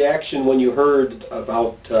your reaction when you heard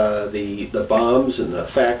about the bombs and the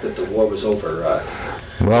fact that the war was over?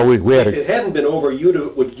 Well, we had if it hadn't been over,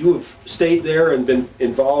 would you have stayed there and been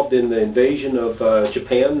involved in the invasion of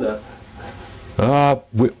Japan?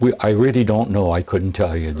 I really don't know. I couldn't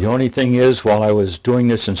tell you. The only thing is, while I was doing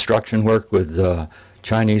this instruction work with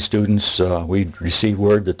Chinese students, we received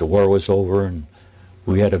word that the war was over, and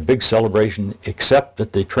we had a big celebration, except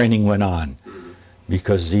that the training went on,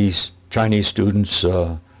 because these Chinese students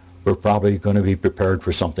were probably going to be prepared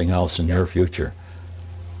for something else in their future.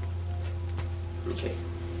 Okay.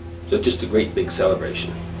 So just a great big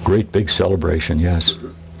celebration. Great big celebration, yes.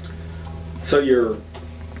 So you're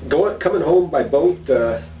coming home by boat?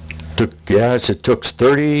 It took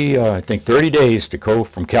 30 days to go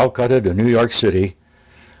from Calcutta to New York City.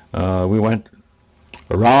 We went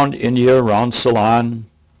around India, around Ceylon,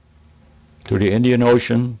 to the Indian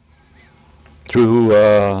Ocean, through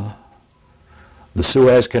the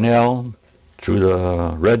Suez Canal, through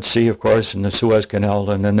the Red Sea, of course, and the Suez Canal,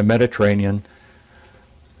 and then the Mediterranean,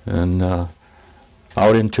 and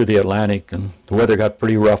out into the Atlantic. And the weather got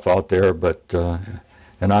pretty rough out there, but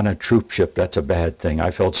and on a troop ship, that's a bad thing.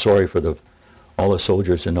 I felt sorry for all the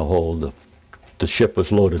soldiers in the hold. The ship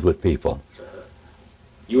was loaded with people.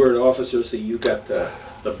 You were an officer, so you got the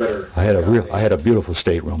better. I had a beautiful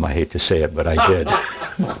stateroom. I hate to say it, but I did.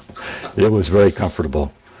 It was very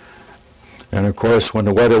comfortable. And of course, when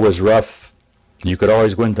the weather was rough, you could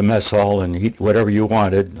always go into mess hall and eat whatever you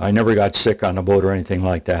wanted. I never got sick on the boat or anything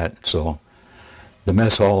like that. So the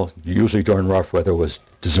mess hall, usually during rough weather, was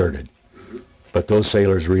deserted. But those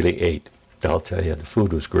sailors really ate. I'll tell you, the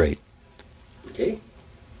food was great. Okay.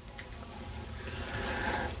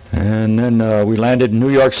 And then we landed in New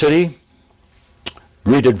York City,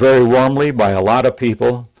 greeted very warmly by a lot of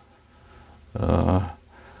people.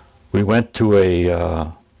 We went to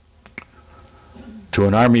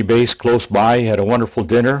an Army base close by, had a wonderful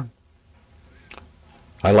dinner.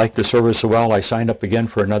 I liked the service so well, I signed up again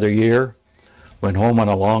for another year, went home on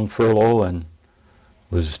a long furlough, and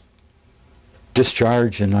was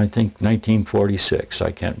discharged in, I think, 1946.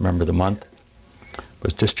 I can't remember the month.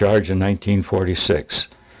 Was discharged in 1946.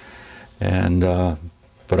 And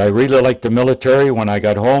but I really liked the military. When I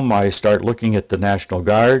got home, I started looking at the National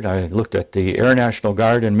Guard. I looked at the Air National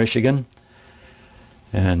Guard in Michigan,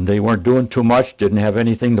 and they weren't doing too much, didn't have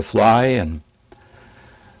anything to fly. And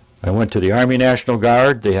I went to the Army National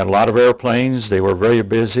Guard. They had a lot of airplanes. They were very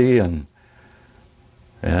busy and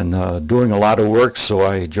doing a lot of work, so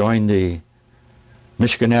I joined the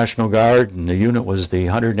Michigan National Guard, and the unit was the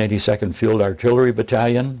 182nd Field Artillery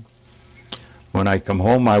Battalion. When I come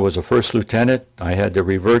home, I was a first lieutenant. I had to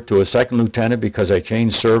revert to a second lieutenant because I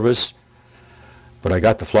changed service, but I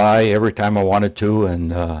got to fly every time I wanted to,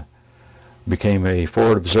 and became a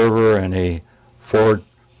forward observer and a forward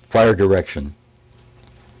fire direction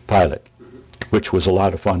pilot, which was a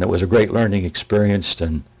lot of fun. It was a great learning experience,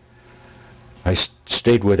 and I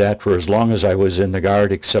stayed with that for as long as I was in the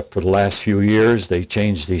Guard, except for the last few years. They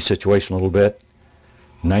changed the situation a little bit.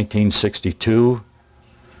 In 1962,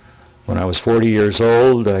 when I was 40 years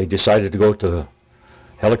old, I decided to go to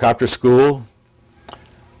helicopter school.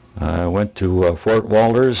 I went to Fort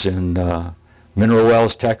Walters in Mineral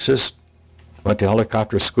Wells, Texas, went to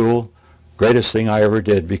helicopter school. Greatest thing I ever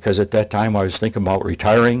did, because at that time I was thinking about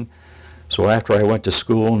retiring. So after I went to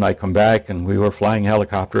school and I come back and we were flying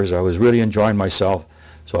helicopters, I was really enjoying myself,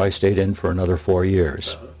 so I stayed in for another 4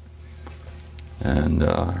 years. And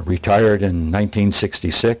retired in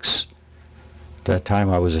 1966. At that time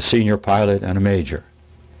I was a senior pilot and a major.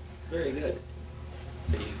 Very good.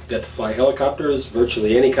 You got to fly helicopters,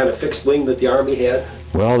 virtually any kind of fixed wing that the Army had?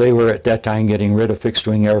 Well, they were at that time getting rid of fixed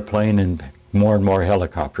wing airplane and more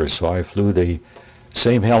helicopters, so I flew the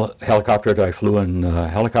same helicopter that I flew in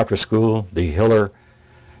helicopter school, the Hiller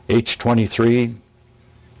H-23.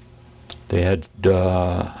 They had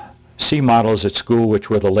C models at school, which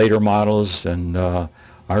were the later models, and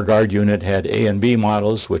our guard unit had A and B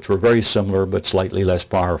models, which were very similar but slightly less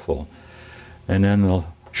powerful. And then a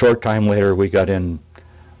short time later we got in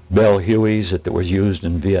Bell Hueys that was used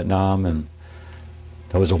in Vietnam, and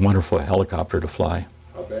that was a wonderful helicopter to fly.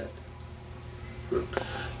 I'll bet.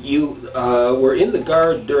 You were in the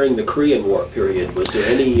Guard during the Korean War period. Was there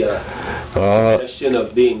any suggestion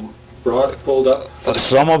of being pulled up?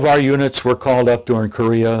 Some of our units were called up during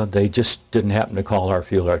Korea. They just didn't happen to call our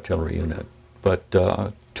field artillery unit. But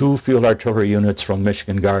 2 field artillery units from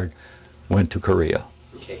Michigan Guard went to Korea.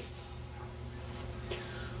 Okay.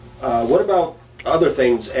 What about other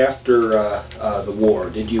things after the war?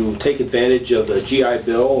 Did you take advantage of the GI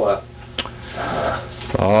Bill?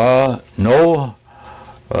 No.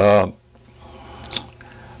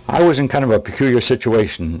 I was in kind of a peculiar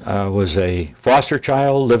situation. I was a foster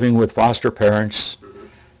child living with foster parents,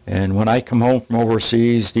 and when I come home from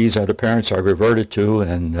overseas, these are the parents I reverted to,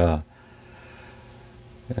 and the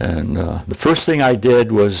first thing I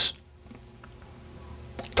did was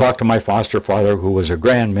talk to my foster father, who was a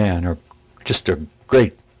grand man, or just a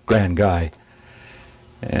great grand guy,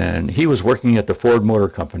 and he was working at the Ford Motor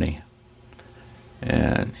Company,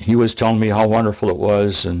 and he was telling me how wonderful it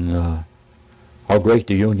was and how great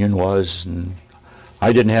the union was, and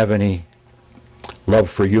I didn't have any love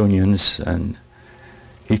for unions, and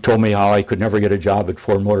he told me how I could never get a job at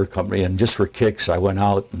Ford Motor Company, and just for kicks I went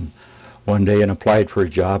out and one day and applied for a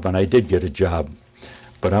job, and I did get a job,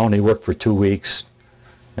 but I only worked for 2 weeks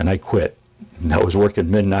and I quit. And I was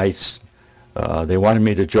working midnights. They wanted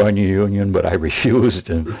me to join the union, but I refused,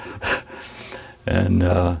 and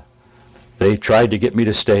they tried to get me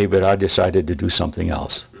to stay, but I decided to do something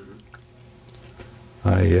else.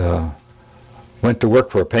 I went to work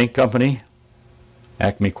for a paint company,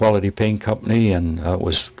 Acme Quality Paint Company, and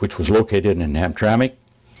which was located in Hamtramck,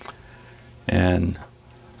 and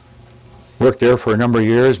worked there for a number of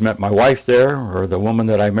years. Met my wife there, or the woman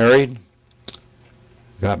that I married.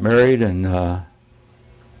 Got married, and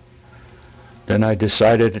then I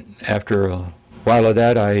decided, after a while of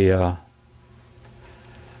that, I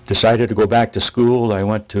decided to go back to school. I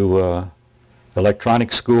went to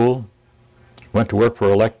electronics school. Went to work for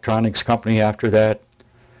an electronics company after that.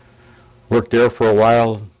 Worked there for a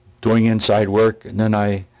while doing inside work, and then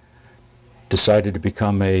I decided to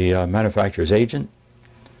become a manufacturer's agent.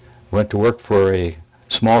 Went to work for a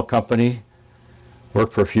small company,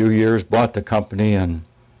 worked for a few years, bought the company, and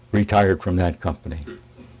retired from that company.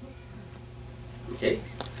 Okay.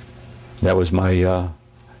 That was my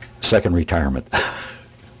second retirement.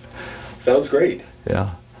 Sounds great.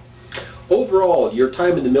 Yeah. Overall, your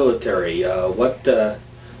time in the military,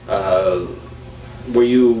 were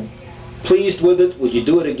you pleased with it? Would you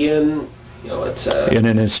do it again? You know, it's in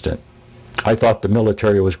an instant. I thought the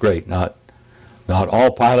military was great. Not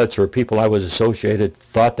all pilots or people I was associated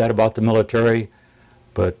thought that about the military,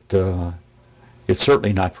 but it's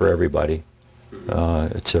certainly not for everybody.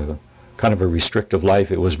 It's a kind of a restrictive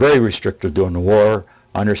life. It was very restrictive during the war.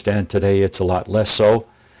 I understand today it's a lot less so,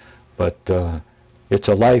 but it's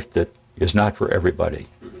a life that is not for everybody.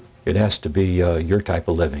 It has to be your type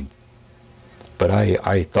of living. But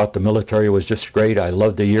I thought the military was just great. I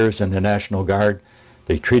loved the years in the National Guard.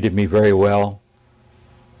 They treated me very well.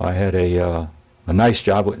 I had a nice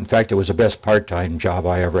job. In fact, it was the best part-time job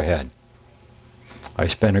I ever had. I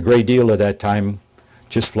spent a great deal of that time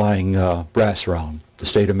just flying brass around the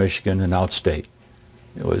state of Michigan and outstate.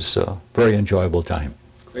 It was a very enjoyable time.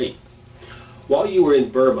 Great. While you were in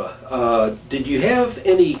Burma, did you have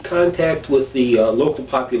any contact with the local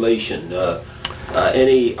population?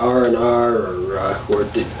 Any R&R, or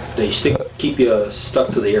did they keep you stuck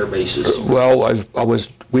to the air bases? Well,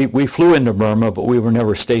 we flew into Burma, but we were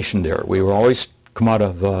never stationed there. We were always come out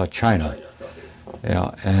of China.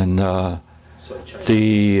 Yeah, and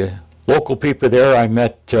the local people there, I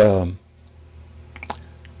met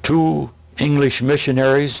 2 English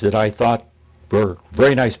missionaries that I thought were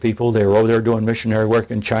very nice people. They were over there doing missionary work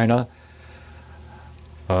in China.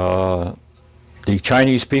 The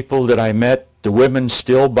Chinese people that I met, the women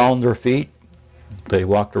still bound their feet. They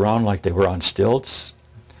walked around like they were on stilts.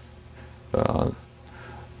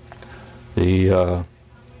 We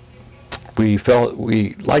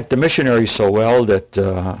liked the missionaries so well that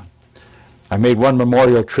I made one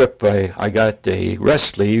memorial trip. I got a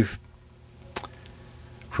rest leave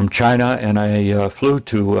from China, and I flew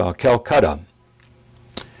to Calcutta.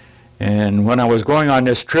 And when I was going on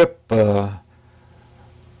this trip,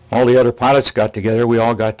 all the other pilots got together. We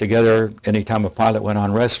all got together anytime a pilot went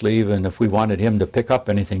on rest leave, and if we wanted him to pick up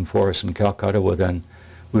anything for us in Calcutta, well then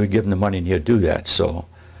we would give him the money and he'd do that. So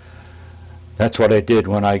that's what I did.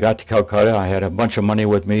 When I got to Calcutta, I had a bunch of money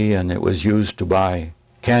with me, and it was used to buy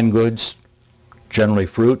canned goods, generally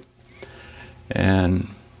fruit, and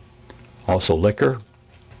also liquor.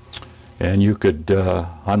 And you could,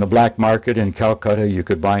 on the black market in Calcutta, you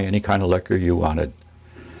could buy any kind of liquor you wanted.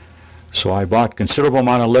 So I bought considerable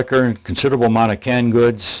amount of liquor, considerable amount of canned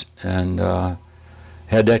goods, and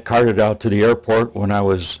had that carted out to the airport when I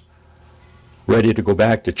was ready to go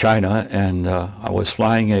back to China. And I was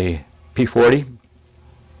flying a P-40,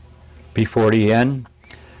 P-40N,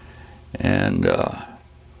 and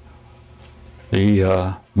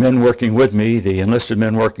the men working with me, the enlisted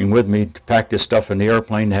men working with me to pack this stuff in the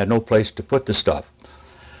airplane, they had no place to put the stuff.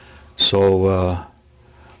 So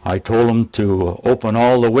I told them to open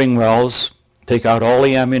all the wing wells, take out all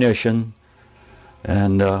the ammunition,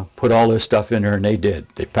 and put all this stuff in there, and they did.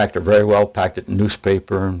 They packed it very well, packed it in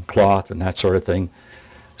newspaper and cloth and that sort of thing.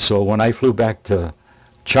 So when I flew back to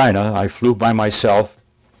China, I flew by myself.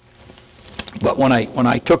 But when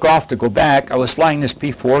I took off to go back, I was flying this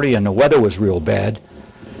P-40, and the weather was real bad.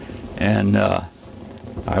 And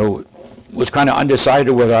I was kind of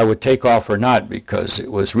undecided whether I would take off or not, because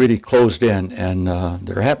it was really closed in. And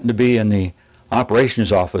there happened to be in the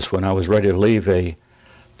operations office when I was ready to leave a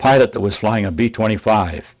pilot that was flying a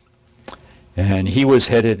B-25. And he was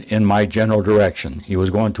headed in my general direction. He was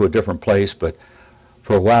going to a different place, but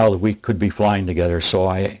for a while we could be flying together. So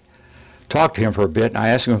I talked to him for a bit, and I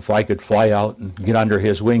asked him if I could fly out and get under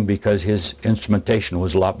his wing, because his instrumentation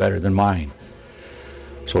was a lot better than mine.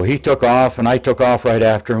 So he took off, and I took off right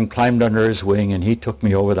after him, climbed under his wing, and he took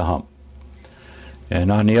me over the hump.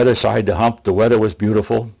 And on the other side of the hump, the weather was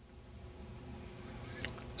beautiful.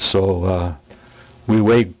 So we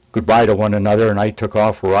waved goodbye to one another, and I took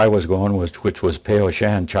off where I was going, which was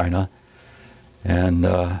Peoshan, China. And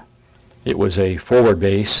it was a forward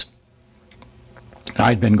base.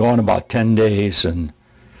 I'd been gone about 10 days, and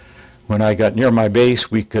when I got near my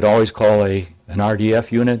base, we could always call an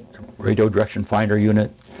RDF unit, radio direction finder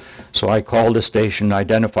unit. So I called the station,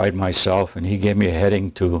 identified myself, and he gave me a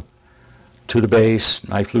heading to the base.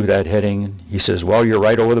 I flew that heading. He says, well, you're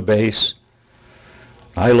right over the base.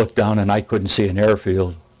 I looked down, and I couldn't see an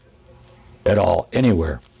airfield at all,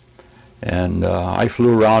 anywhere. And I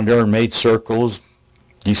flew around there and made circles,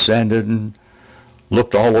 descended, and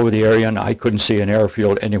looked all over the area, and I couldn't see an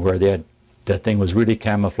airfield anywhere. That thing was really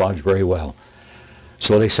camouflaged very well.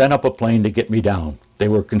 So they sent up a plane to get me down. They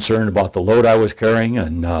were concerned about the load I was carrying,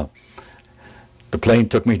 and the plane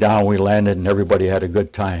took me down. We landed, and everybody had a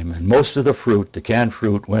good time. And most of the fruit, the canned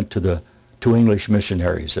fruit, went to the 2 English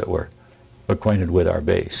missionaries that were acquainted with our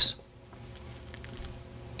base.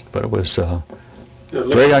 But it was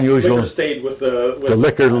very unusual. Liquor stayed with the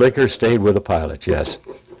liquor stayed with the pilots. Yes,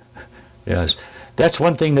 yes. That's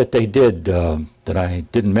one thing that they did that I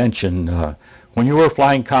didn't mention. When you were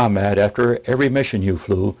flying combat, after every mission you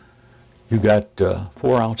flew, you got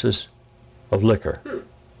 4 ounces of liquor.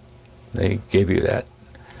 They gave you that.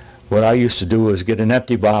 What I used to do was get an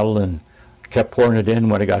empty bottle and kept pouring it in.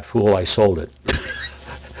 When it got full, I sold it.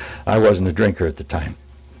 I wasn't a drinker at the time.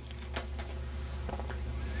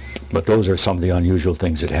 But those are some of the unusual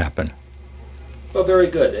things that happen. Well, very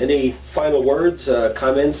good. Any final words,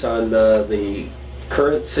 comments on the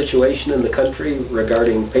current situation in the country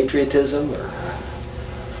regarding patriotism?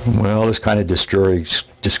 Well, it's kind of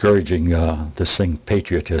discouraging, this thing,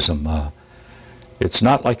 patriotism. It's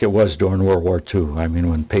not like it was during World War II. I mean,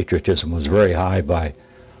 when patriotism was very high by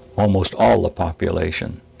almost all the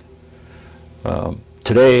population.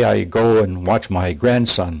 Today I go and watch my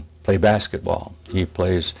grandson play basketball. He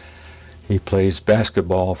plays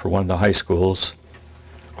basketball for one of the high schools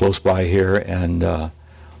close by here, and I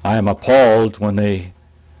am appalled when they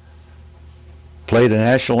play the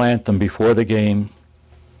national anthem before the game,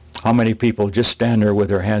 how many people just stand there with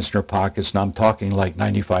their hands in their pockets, and I'm talking like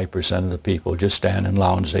 95% of the people just stand and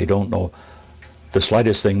lounge. They don't know the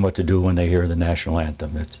slightest thing what to do when they hear the national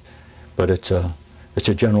anthem. But it's a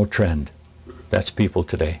general trend. That's people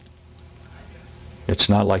today. It's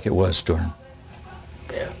not like it was during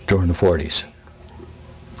the 40s.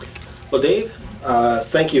 Well, Dave,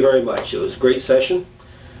 thank you very much. It was a great session.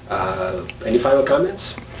 Any final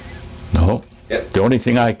comments? No. Yep. The only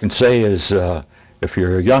thing I can say is if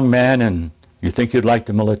you're a young man and you think you'd like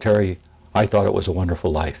the military, I thought it was a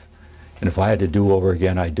wonderful life. And if I had to do over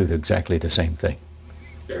again, I'd do exactly the same thing.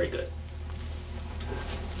 Very good.